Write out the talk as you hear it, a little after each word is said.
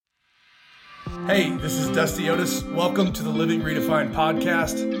Hey, this is Dusty Otis. Welcome to the Living Redefined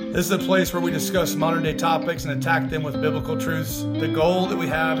podcast. This is a place where we discuss modern day topics and attack them with biblical truths. The goal that we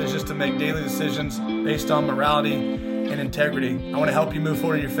have is just to make daily decisions based on morality and integrity. I want to help you move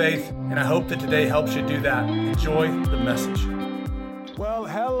forward in your faith, and I hope that today helps you do that. Enjoy the message. Well,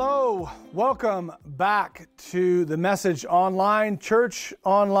 hello. Welcome back to the Message Online, Church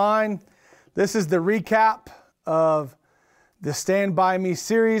Online. This is the recap of the Stand By Me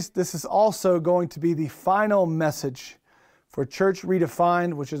series. This is also going to be the final message for Church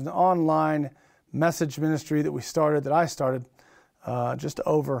Redefined, which is an online message ministry that I started just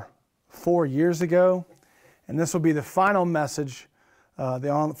over 4 years ago. And this will be the final message,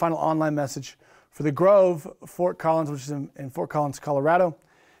 final online message for the Grove, Fort Collins, which is in Fort Collins, Colorado.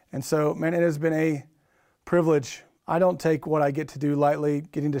 And so, man, it has been a privilege. I don't take what I get to do lightly,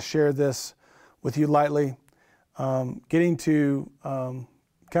 getting to share this with you lightly. Getting to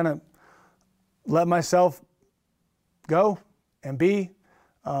kind of let myself go and be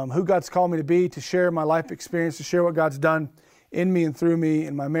who God's called me to be, to share my life experience, to share what God's done in me and through me,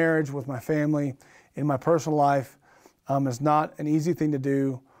 in my marriage, with my family, in my personal life, is not an easy thing to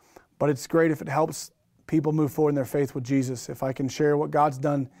do, but it's great if it helps people move forward in their faith with Jesus, if I can share what God's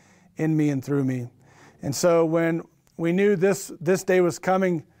done in me and through me. And so when we knew this day was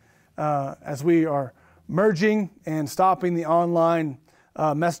coming, as we are merging and stopping the online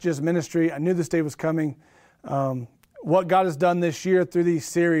messages ministry, I knew this day was coming. What God has done this year through these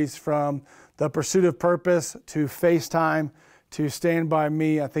series, from the Pursuit of Purpose to FaceTime to Stand By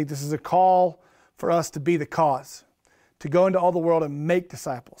Me, I think this is a call for us to be the cause, to go into all the world and make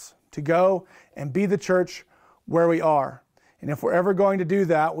disciples, to go and be the church where we are. And if we're ever going to do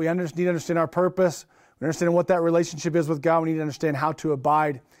that, we need to understand our purpose. We understand what that relationship is with God. We need to understand how to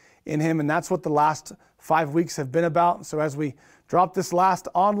abide in Him. And that's what the last 5 weeks have been about. So as we drop this last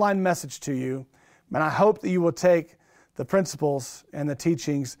online message to you, man, I hope that you will take the principles and the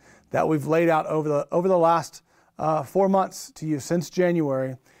teachings that we've laid out over the last 4 months to you since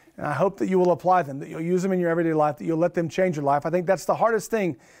January. And I hope that you will apply them, that you'll use them in your everyday life, that you'll let them change your life. I think that's the hardest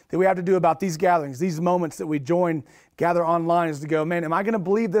thing that we have to do about these gatherings, these moments that we gather online, is to go, man, am I going to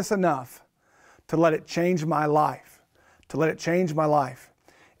believe this enough to let it change my life, to let it change my life?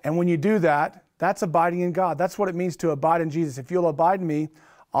 And when you do that, that's abiding in God. That's what it means to abide in Jesus. If you'll abide in me,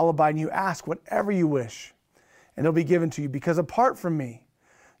 I'll abide in you. Ask whatever you wish, and it'll be given to you. Because apart from me,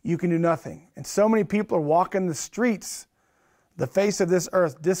 you can do nothing. And so many people are walking the streets, the face of this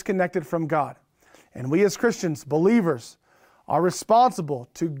earth, disconnected from God. And we as Christians, believers, are responsible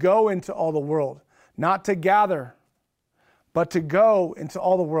to go into all the world, not to gather, but to go into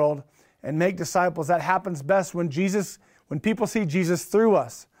all the world and make disciples. That happens best when people see Jesus through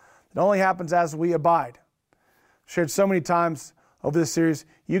us. It only happens as we abide. I've shared so many times over this series,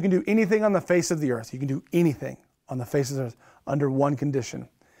 you can do anything on the face of the earth. You can do anything on the face of the earth under one condition,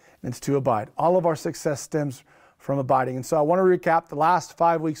 and it's to abide. All of our success stems from abiding. And so I want to recap the last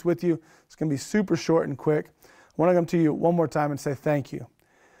 5 weeks with you. It's going to be super short and quick. I want to come to you one more time and say thank you.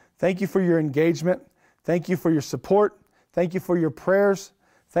 Thank you for your engagement. Thank you for your support. Thank you for your prayers.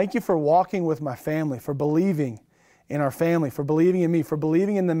 Thank you for walking with my family, for believing in our family, for believing in me, for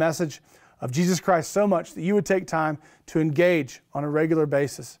believing in the message of Jesus Christ so much that you would take time to engage on a regular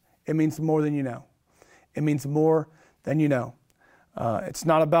basis. It means more than you know. It means more than you know. It's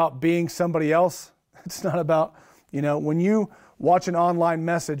not about being somebody else. It's not about, when you watch an online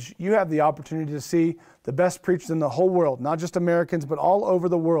message, you have the opportunity to see the best preachers in the whole world, not just Americans, but all over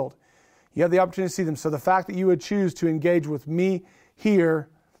the world. You have the opportunity to see them. So the fact that you would choose to engage with me here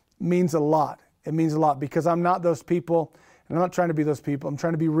means a lot. It means a lot, because I'm not those people, and I'm not trying to be those people. I'm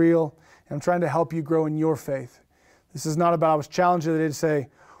trying to be real, and I'm trying to help you grow in your faith. This is not about, I was challenged the other day to say,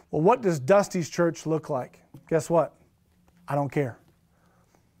 well, what does Dusty's church look like? Guess what? I don't care.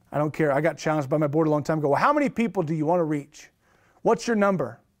 I don't care. I got challenged by my board a long time ago. Well, how many people do you want to reach? What's your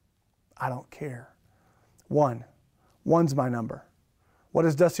number? I don't care. One's my number. What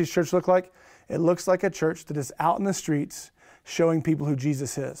does Dusty's church look like? It looks like a church that is out in the streets showing people who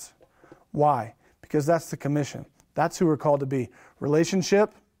Jesus is. Why? Because that's the commission. That's who we're called to be.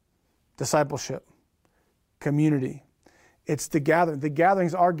 Relationship, discipleship, community. It's the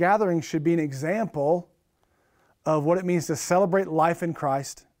gathering. Our gatherings should be an example of what it means to celebrate life in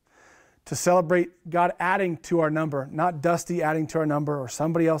Christ, to celebrate God adding to our number, not Dusty adding to our number or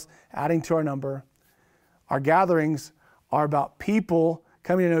somebody else adding to our number. Our gatherings are about people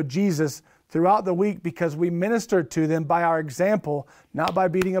coming to know Jesus throughout the week because we minister to them by our example, not by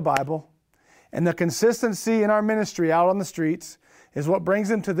beating a Bible. And the consistency in our ministry out on the streets is what brings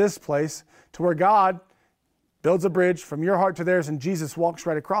them to this place, to where God builds a bridge from your heart to theirs and Jesus walks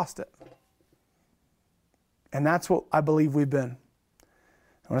right across it. And that's what I believe we've been.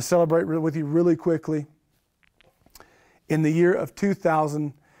 I want to celebrate with you really quickly. In the year of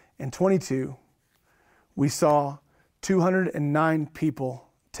 2022, we saw 209 people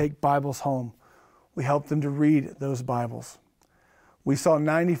take Bibles home. We helped them to read those Bibles. We saw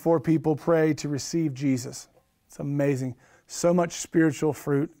 94 people pray to receive Jesus. It's amazing. So much spiritual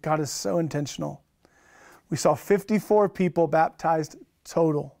fruit. God is so intentional. We saw 54 people baptized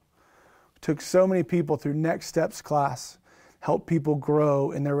total. Took so many people through Next Steps class, helped people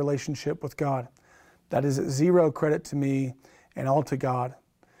grow in their relationship with God. That is zero credit to me and all to God.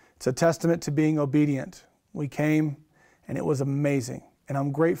 It's a testament to being obedient. We came and it was amazing. And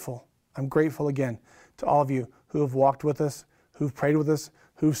I'm grateful. I'm grateful again to all of you who have walked with us, who've prayed with us,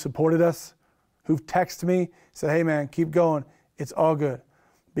 who've supported us, who've texted me, said, hey man, keep going. It's all good.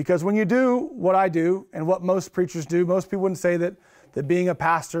 Because when you do what I do and what most preachers do, most people wouldn't say that being a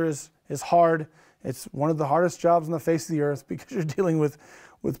pastor is hard. It's one of the hardest jobs on the face of the earth because you're dealing with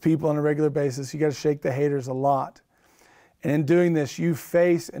people on a regular basis. You got to shake the haters a lot. And in doing this, you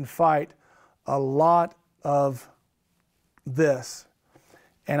face and fight a lot of this.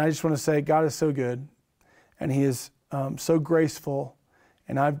 And I just want to say God is so good and He is so graceful,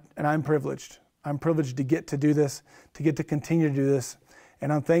 and I'm privileged. I'm privileged to get to do this, to get to continue to do this,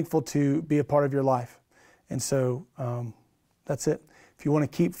 and I'm thankful to be a part of your life. And so that's it. If you want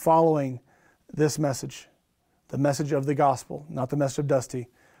to keep following this message, the message of the gospel, not the message of Dusty,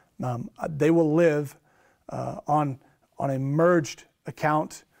 they will live on a merged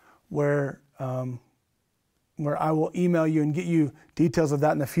account where I will email you and get you details of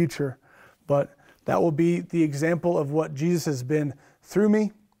that in the future. But that will be the example of what Jesus has been through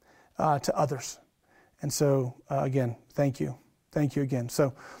me to others. And so, again, thank you. Thank you again.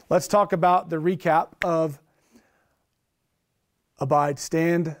 So let's talk about the recap of abide.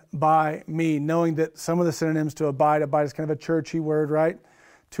 Stand by me, knowing that some of the synonyms to abide is kind of a churchy word, right?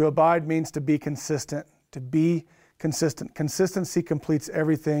 To abide means to be consistent, to be consistent. Consistency completes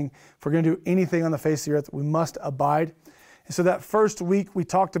everything. If we're going to do anything on the face of the earth, we must abide. And so that first week we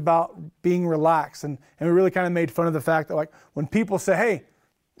talked about being relaxed, and we really kind of made fun of the fact that, like, when people say, hey,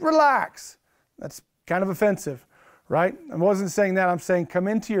 relax, that's kind of offensive, right? I wasn't saying that. I'm saying come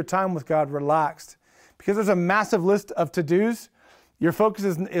into your time with God relaxed, because there's a massive list of to-dos. Your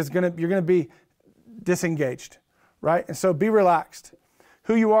focus you're going to be disengaged, right? And so be relaxed.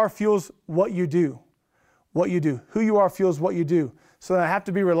 Who you are fuels what you do. What you do. Who you are fuels what you do. So I have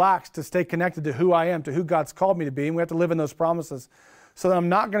to be relaxed to stay connected to who I am, to who God's called me to be. And we have to live in those promises. So that I'm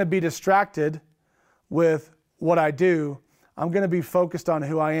not going to be distracted with what I do. I'm going to be focused on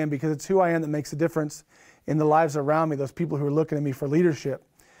who I am, because it's who I am that makes a difference in the lives around me, those people who are looking at me for leadership.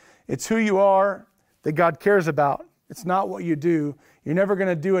 It's who you are that God cares about. It's not what you do. You're never going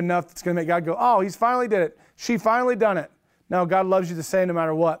to do enough that's going to make God go, oh, he's finally did it. She finally done it. No, God loves you the same no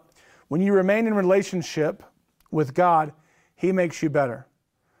matter what. When you remain in relationship with God, He makes you better.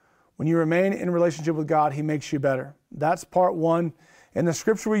 When you remain in relationship with God, He makes you better. That's part one. And the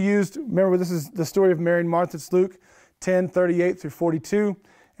scripture we used, remember, this is the story of Mary and Martha. It's Luke 10:38 through 42,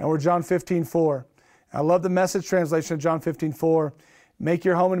 and we're John 15:4. I love the Message translation of John 15:4. Make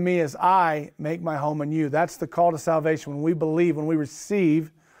your home in me as I make my home in you. That's the call to salvation. When we believe, when we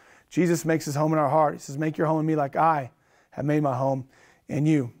receive, Jesus makes His home in our heart. He says, make your home in me like I have made my home in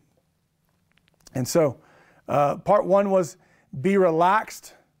you. And so, part one was be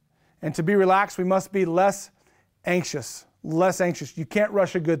relaxed. And to be relaxed, we must be less anxious. Less anxious. You can't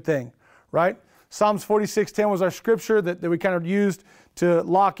rush a good thing, right? Psalms 46:10 was our scripture that we kind of used to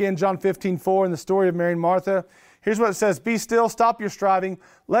lock in John 15:4 and the story of Mary and Martha. Here's what it says. Be still, stop your striving,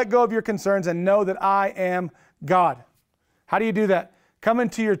 let go of your concerns, and know that I am God. How do you do that? Come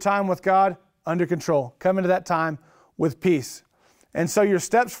into your time with God under control. Come into that time with peace. And so your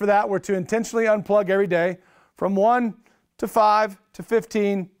steps for that were to intentionally unplug every day from 1 to 5 to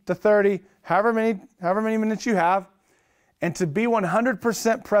 15 to 30, however many minutes you have, and to be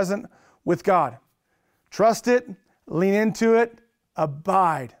 100% present with God. Trust it, lean into it,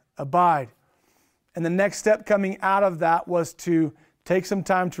 abide. And the next step coming out of that was to take some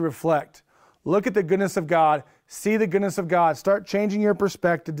time to reflect. Look at the goodness of God. See the goodness of God. Start changing your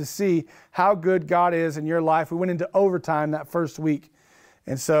perspective to see how good God is in your life. We went into overtime that first week.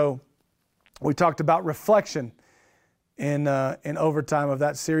 And so we talked about reflection in overtime of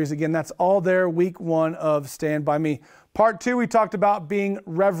that series. Again, that's all there, week 1 of Stand By Me. Part 2, we talked about being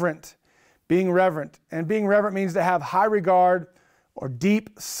reverent. Being reverent. And being reverent means to have high regard or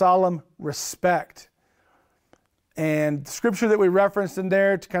deep, solemn respect. And the scripture that we referenced in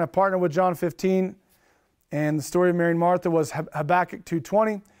there to kind of partner with John 15 and the story of Mary and Martha was Habakkuk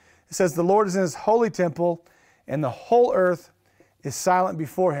 2:20. It says, the Lord is in His holy temple. and the whole earth is silent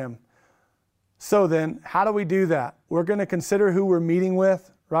before him. So then, how do we do that? We're going to consider who we're meeting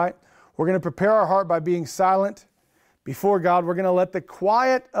with, right? We're going to prepare our heart by being silent before God. We're going to let the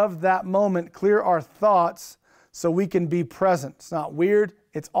quiet of that moment clear our thoughts so we can be present. It's not weird.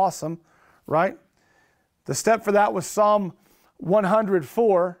 It's awesome, right? The step for that was Psalm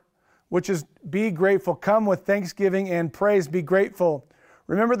 104, which is be grateful. Come with thanksgiving and praise. Be grateful.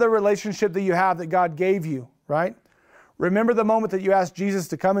 Remember the relationship that you have that God gave you, right? Remember the moment that you asked Jesus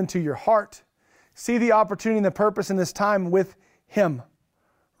to come into your heart. See the opportunity and the purpose in this time with him,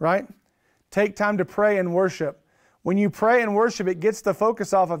 right? Take time to pray and worship. When you pray and worship, it gets the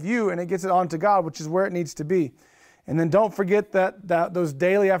focus off of you and it gets it onto God, which is where it needs to be. And then don't forget that those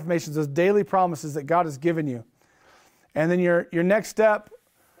daily affirmations, those daily promises that God has given you. And then your next step,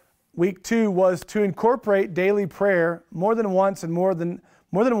 week 2, was to incorporate daily prayer more than once, and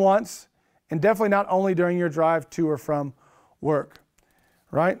definitely not only during your drive to or from work,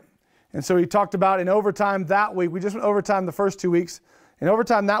 right? And so we talked about in overtime that week. We just went overtime the first 2 weeks. In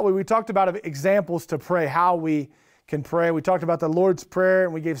overtime that week, we talked about examples to pray, how we can pray. We talked about the Lord's Prayer,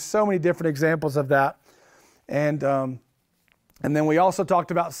 and we gave so many different examples of that. And then we also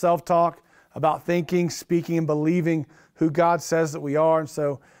talked about self-talk, about thinking, speaking, and believing who God says that we are. And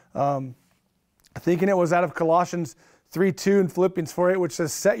so thinking it was out of Colossians 3:2 and Philippians 4:8, which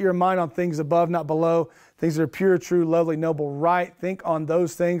says, set your mind on things above, not below, things that are pure, true, lovely, noble, right. Think on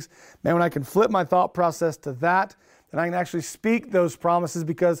those things. Man, when I can flip my thought process to that, then I can actually speak those promises,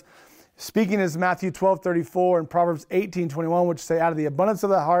 because speaking is Matthew 12:34 and Proverbs 18:21, which say, out of the abundance of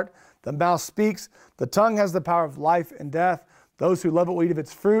the heart, the mouth speaks. The tongue has the power of life and death. Those who love it will eat of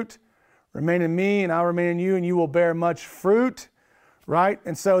its fruit. Remain in me and I'll remain in you, and you will bear much fruit, right?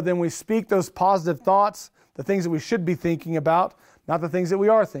 And so then we speak those positive thoughts, the things that we should be thinking about, not the things that we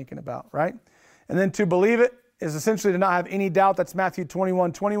are thinking about, right? And then to believe it is essentially to not have any doubt. That's Matthew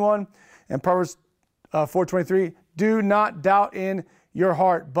 21:21 and Proverbs 4:23. Do not doubt in your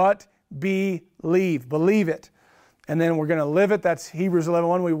heart, but believe. Believe it. And then we're going to live it. That's Hebrews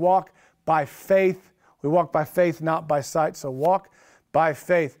 11:1. We walk by faith. We walk by faith, not by sight. So walk by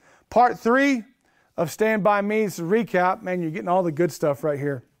faith. Part 3 of Stand By Me is a recap. Man, you're getting all the good stuff right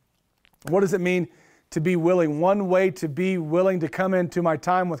here. What does it mean to be willing? One way to be willing to come into my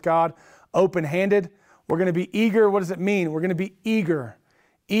time with God open-handed. We're going to be eager. What does it mean? We're going to be eager.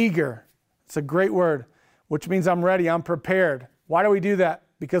 Eager. It's a great word, which means I'm ready. I'm prepared. Why do we do that?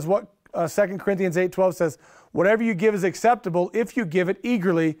 Because what 2 Corinthians 8:12 says, whatever you give is acceptable if you give it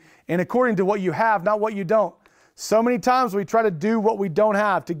eagerly and according to what you have, not what you don't. So many times we try to do what we don't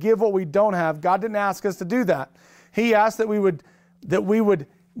have, to give what we don't have. God didn't ask us to do that. He asked that we would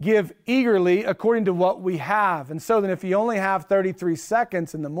give eagerly according to what we have. And so then if you only have 33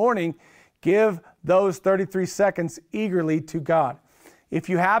 seconds in the morning, give those 33 seconds eagerly to God. If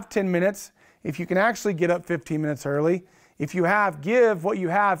you have 10 minutes, if you can actually get up 15 minutes early, if you have, give what you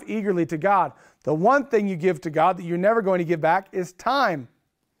have eagerly to God. The one thing you give to God that you're never going to give back is time.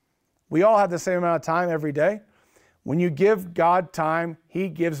 We all have the same amount of time every day. When you give God time, He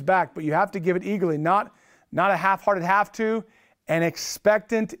gives back. But you have to give it eagerly, not a half-hearted have to, an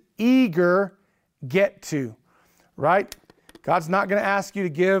expectant, eager get to, right? God's not going to ask you to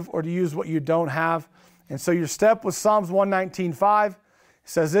give or to use what you don't have. And so your step was Psalms 119:5. It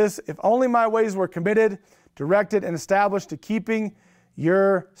says this, if only my ways were committed, directed, and established to keeping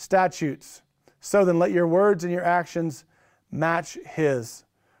your statutes. So then let your words and your actions match His,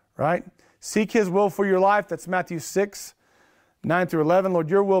 right? Seek His will for your life. That's Matthew 6:9-11. Lord,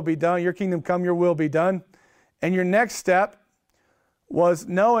 your will be done. Your kingdom come, your will be done. And your next step was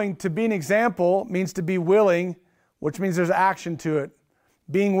knowing to be an example means to be willing, which means there's action to it.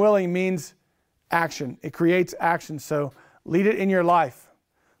 Being willing means action. It creates action. So lead it in your life.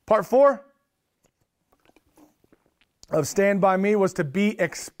 Part 4 of Stand By Me was to be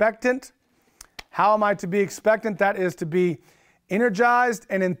expectant. How am I to be expectant? That is to be energized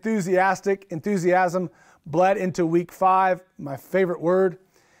and enthusiastic. Enthusiasm bled into week 5, my favorite word,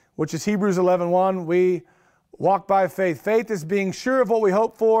 which is Hebrews 11:1. We walk by faith. Faith is being sure of what we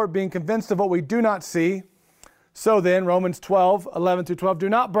hope for, being convinced of what we do not see. So then, Romans 12:11-12, do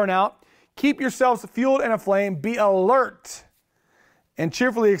not burn out. Keep yourselves fueled and aflame. Be alert and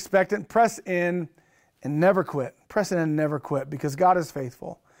cheerfully expectant. Press in and never quit. Press in and never quit because God is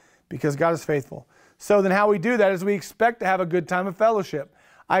faithful. Because God is faithful. So then how we do that is we expect to have a good time of fellowship.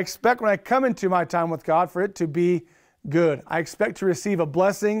 I expect when I come into my time with God for it to be good. I expect to receive a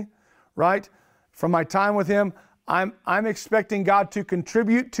blessing, right, from my time with Him. I'm expecting God to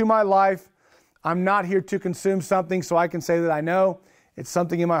contribute to my life. I'm not here to consume something so I can say that I know. It's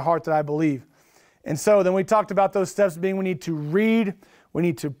something in my heart that I believe. And so then we talked about those steps being we need to read, we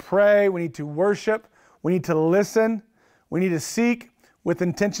need to pray, we need to worship, we need to listen, we need to seek with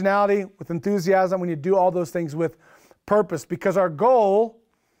intentionality, with enthusiasm. We need to do all those things with purpose, because our goal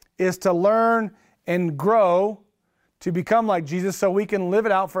is to learn and grow to become like Jesus so we can live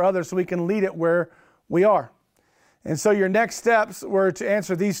it out for others, so we can lead it where we are. And so your next steps were to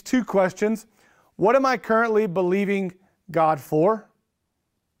answer these two questions. What am I currently believing God for?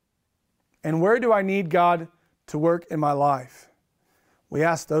 And where do I need God to work in my life? We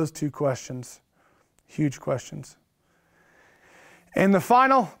asked those two questions, huge questions. And the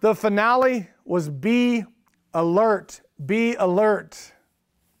finale was be alert. Be alert.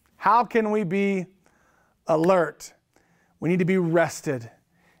 How can we be alert? We need to be rested.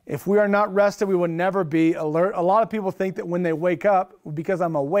 If we are not rested, we will never be alert. A lot of people think that when they wake up, because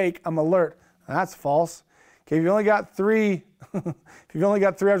I'm awake, I'm alert. That's false. Okay, if you only got 3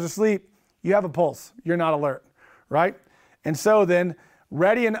 hours of sleep, you have a pulse. You're not alert, right? And so then,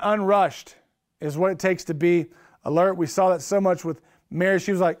 ready and unrushed is what it takes to be alert. We saw that so much with Mary.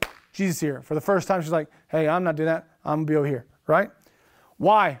 She was like, Jesus here. For the first time, she's like, hey, I'm not doing that. I'm going to be over here, right?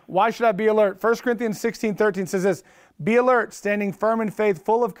 Why? Why should I be alert? 1 Corinthians 16:13 says this, be alert, standing firm in faith,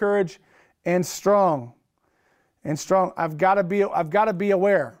 full of courage, and strong. And strong. I've got to be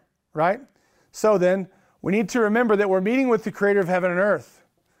aware, right? So then, we need to remember that we're meeting with the creator of heaven and earth,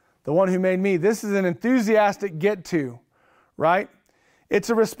 the one who made me. This is an enthusiastic get to, right? It's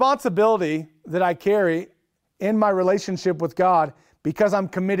a responsibility that I carry in my relationship with God because I'm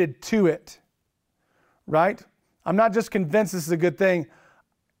committed to it, right? I'm not just convinced this is a good thing.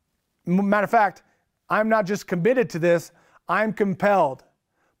 Matter of fact, I'm not just committed to this, I'm compelled.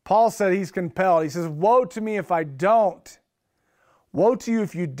 Paul said he's compelled. He says, woe to me if I don't. Woe to you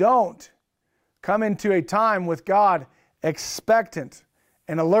if you don't come into a time with God expectant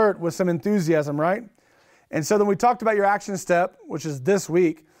and alert with some enthusiasm, right? And so then we talked about your action step, which is this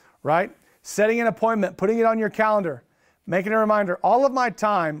week, right? Setting an appointment, putting it on your calendar, making a reminder. All of my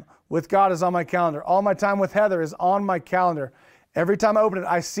time with God is on my calendar. All my time with Heather is on my calendar. Every time I open it,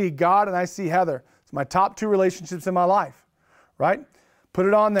 I see God and I see Heather. It's my top 2 relationships in my life, right? Put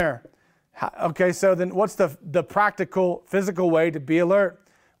it on there. Okay, so then what's the practical, physical way to be alert?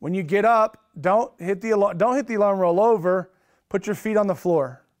 When you get up, don't hit the alarm, roll over, put your feet on the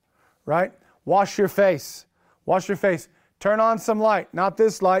floor, right? Wash your face. Wash your face. Turn on some light, not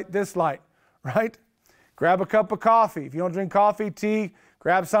this light, right? Grab a cup of coffee. If you don't drink coffee, tea,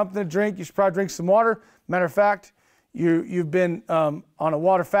 grab something to drink. You should probably drink some water. Matter of fact, you've been on a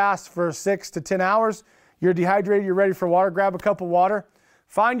water fast for 6 to 10 hours. You're dehydrated. You're ready for water. Grab a cup of water.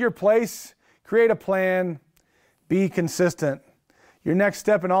 Find your place. Create a plan. Be consistent. Your next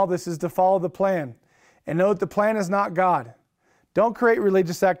step in all this is to follow the plan. And know that the plan is not God. Don't create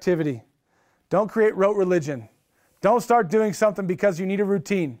religious activity. Don't create rote religion. Don't start doing something because you need a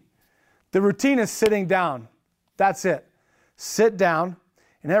routine. The routine is sitting down. That's it. Sit down.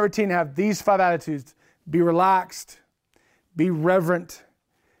 And that routine have these 5 attitudes. Be relaxed. Be reverent.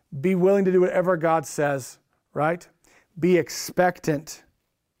 Be willing to do whatever God says, right? Be expectant.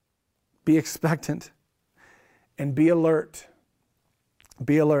 Be expectant. And be alert.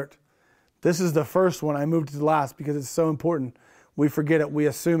 Be alert. This is the first one. I moved to the last because it's so important. We forget it. We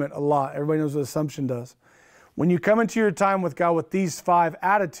assume it a lot. Everybody knows what assumption does. When you come into your time with God with these 5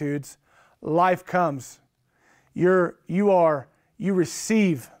 attitudes, life comes. You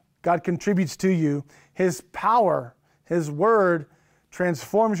receive. God contributes to you. His power, His word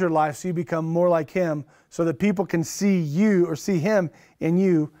transforms your life so you become more like Him so that people can see you or see Him in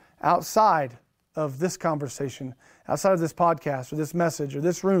you outside of this conversation, outside of this podcast or this message or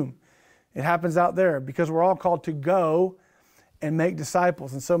this room. It happens out there because we're all called to go and make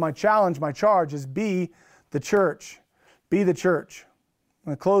disciples. And so my challenge, my charge is be the church. Be the church.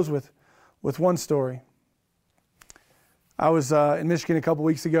 I'm going to close with one story. I was in Michigan a couple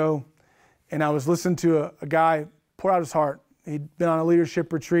weeks ago, and I was listening to a guy pour out his heart. He'd been on a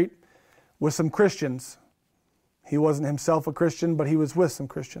leadership retreat with some Christians. He wasn't himself a Christian, but he was with some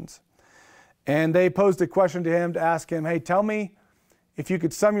Christians. And they posed a question to him to ask him, hey, tell me if you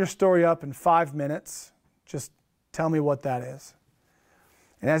could sum your story up in 5 minutes, just tell me what that is.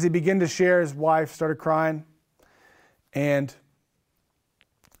 And as he began to share, his wife started crying. And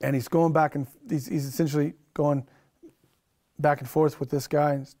he's going back and he's essentially going back and forth with this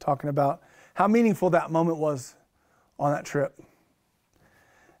guy and talking about how meaningful that moment was on that trip.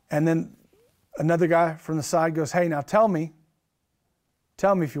 And then another guy from the side goes, hey, now tell me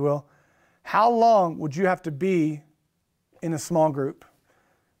if you will, how long would you have to be in a small group?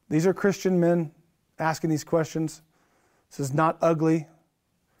 These are Christian men asking these questions. This is not ugly.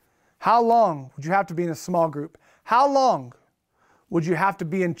 How long would you have to be in a small group? How long would you have to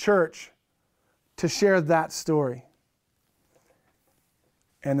be in church to share that story?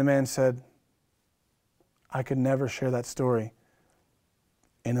 And the man said, I could never share that story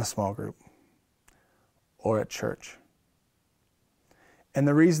in a small group or at church. And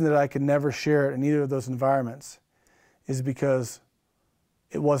the reason that I could never share it in either of those environments is because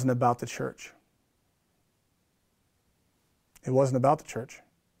it wasn't about the church. It wasn't about the church.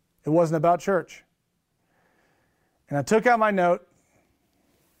 It wasn't about church. And I took out my note,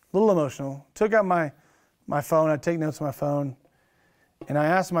 a little emotional, took out my phone, I take notes on my phone, and I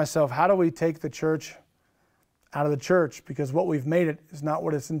asked myself, how do we take the church out of the church? Because what we've made it is not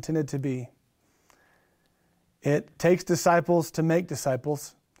what it's intended to be. It takes disciples to make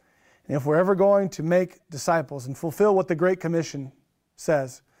disciples. And if we're ever going to make disciples and fulfill what the Great Commission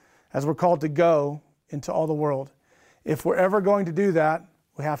says, as we're called to go into all the world, if we're ever going to do that,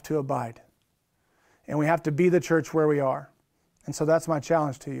 we have to abide. And we have to be the church where we are. And so that's my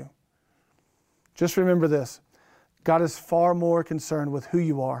challenge to you. Just remember this. God is far more concerned with who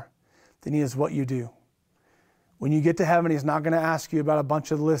you are than He is what you do. When you get to heaven, He's not going to ask you about a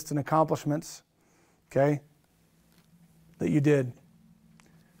bunch of lists and accomplishments, okay, that you did.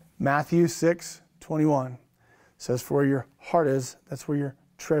 Matthew 6:21 says, for where your heart is, that's where your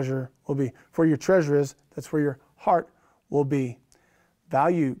treasure will be. For where your treasure is, that's where your heart will be.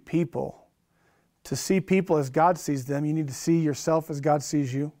 Value people. To see people as God sees them, you need to see yourself as God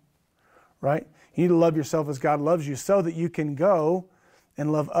sees you, right? You need to love yourself as God loves you so that you can go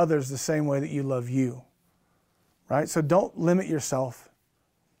and love others the same way that you love you, right? So don't limit yourself.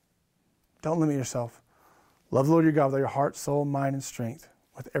 Don't limit yourself. Love the Lord your God with all your heart, soul, mind, and strength,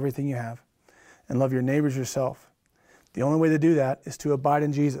 with everything you have. And love your neighbors yourself. The only way to do that is to abide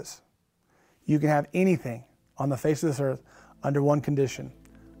in Jesus. You can have anything on the face of this earth under one condition.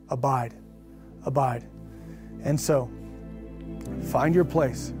 Abide. Abide. And so, find your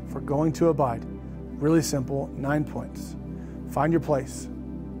place for going to abide. Really simple, 9 points. Find your place.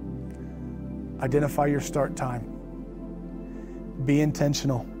 Identify your start time. Be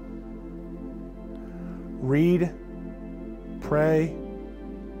intentional. Read, pray,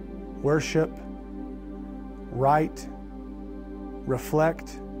 worship, write, reflect,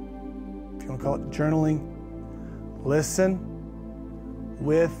 if you want to call it journaling. Listen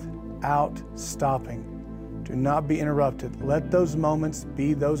without stopping. Do not be interrupted. Let those moments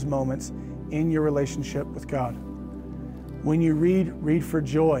be those moments in your relationship with God. When you read for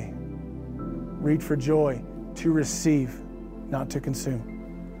joy. Read for joy, to receive, not to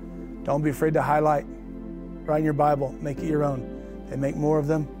consume. Don't be afraid to highlight. Write in your Bible. Make it your own. They make more of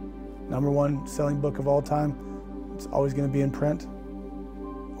them. #1 selling book of all time. It's always going to be in print.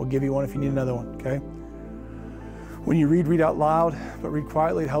 We'll give you one if you need another one, okay? When you read out loud, but read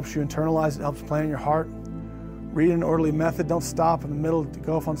quietly. It helps you internalize. It helps plant in your heart. Read in an orderly method. Don't stop in the middle to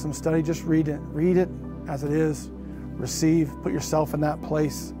go off on some study. Just read it. Read it as it is. Receive. Put yourself in that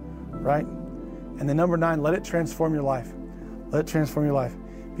place, right? And then #9, let it transform your life. Let it transform your life.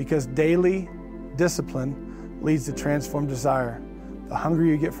 Because daily discipline leads to transformed desire. The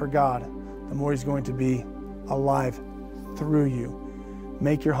hungrier you get for God, the more He's going to be alive through you.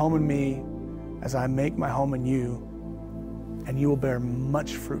 Make your home in me as I make my home in you, and you will bear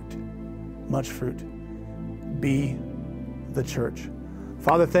much fruit. Much fruit. Be the church.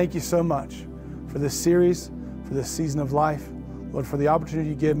 Father, thank you so much for this series, for this season of life. Lord, for the opportunity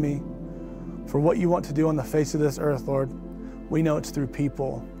you give me, for what you want to do on the face of this earth, Lord. We know it's through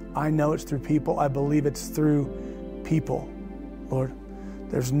people. I know it's through people. I believe it's through people, Lord.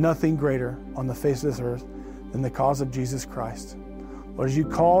 There's nothing greater on the face of this earth than the cause of Jesus Christ. Lord, as you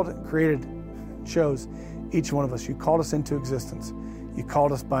called, created, chose each one of us, you called us into existence. You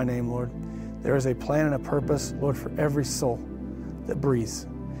called us by name, Lord. There is a plan and a purpose, Lord, for every soul that breathes.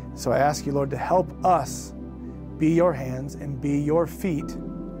 So I ask you, Lord, to help us be your hands and be your feet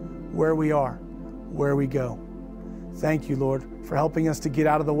where we are, where we go. Thank you, Lord, for helping us to get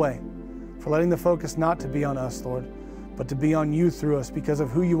out of the way, for letting the focus not to be on us, Lord, but to be on you through us because of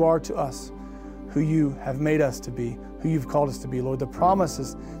who you are to us, who you have made us to be, who you've called us to be, Lord. The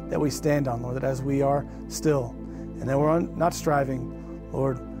promises that we stand on, Lord, that as we are still, and that we're not striving,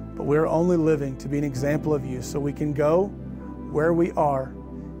 Lord, but we're only living to be an example of you so we can go where we are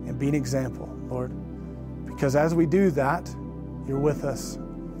and be an example, Lord. Because as we do that, you're with us.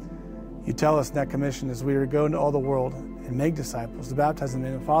 You tell us in that commission as we are to go into all the world and make disciples, to baptize in the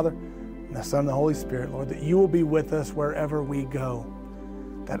name of the Father and the Son and the Holy Spirit, Lord, that you will be with us wherever we go.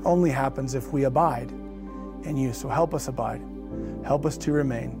 That only happens if we abide in you. So help us abide. Help us to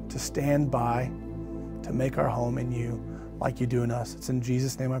remain, to stand by, to make our home in you. like you do in us. It's in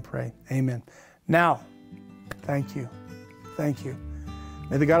Jesus' name I pray. Amen. Now, thank you. Thank you.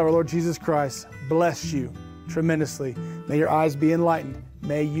 May the God of our Lord Jesus Christ bless you tremendously. May your eyes be enlightened.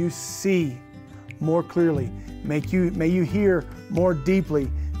 May you see more clearly. May you hear more deeply.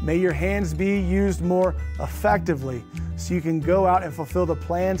 May your hands be used more effectively so you can go out and fulfill the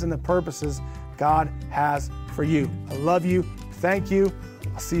plans and the purposes God has for you. I love you. Thank you.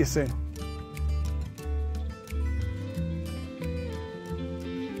 I'll see you soon.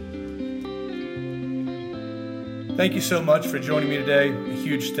 Thank you so much for joining me today. A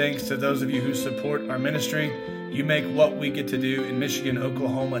huge thanks to those of you who support our ministry. You make what we get to do in Michigan,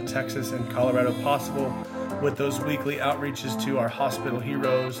 Oklahoma, Texas, and Colorado possible with those weekly outreaches to our hospital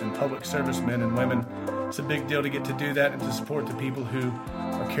heroes and public servicemen and women. It's a big deal to get to do that and to support the people who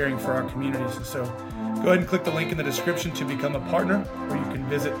are caring for our communities. And so go ahead and click the link in the description to become a partner, or you can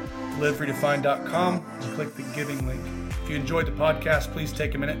visit liveredefined.com and click the giving link. If you enjoyed the podcast, please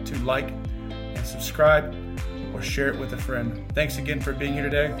take a minute to like and subscribe or share it with a friend. Thanks again for being here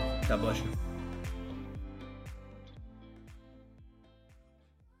today. God bless you.